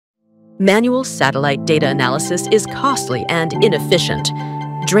Manual satellite data analysis is costly and inefficient,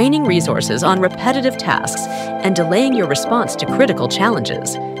 draining resources on repetitive tasks and delaying your response to critical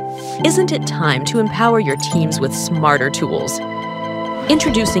challenges. Isn't it time to empower your teams with smarter tools?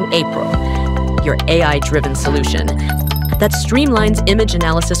 Introducing April, your AI-driven solution that streamlines image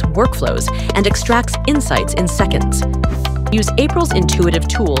analysis workflows and extracts insights in seconds. Use April's intuitive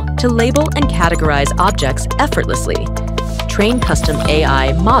tool to label and categorize objects effortlessly. Train custom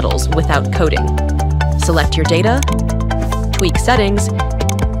AI models without coding. Select your data, tweak settings,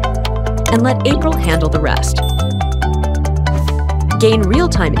 and let April handle the rest. Gain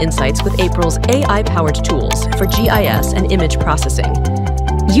real-time insights with April's AI-powered tools for GIS and image processing.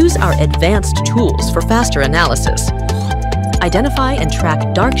 Use our advanced tools for faster analysis. Identify and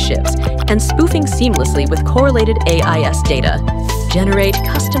track dark shifts and spoofing seamlessly with correlated AIS data. Generate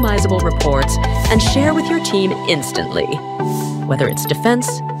customizable reports and share with your team instantly. Whether it's defense,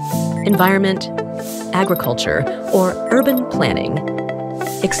 environment, agriculture, or urban planning,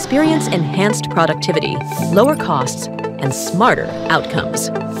 experience enhanced productivity, lower costs, and smarter outcomes.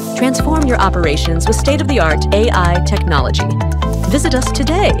 Transform your operations with state-of-the-art AI technology. Visit us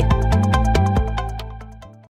today.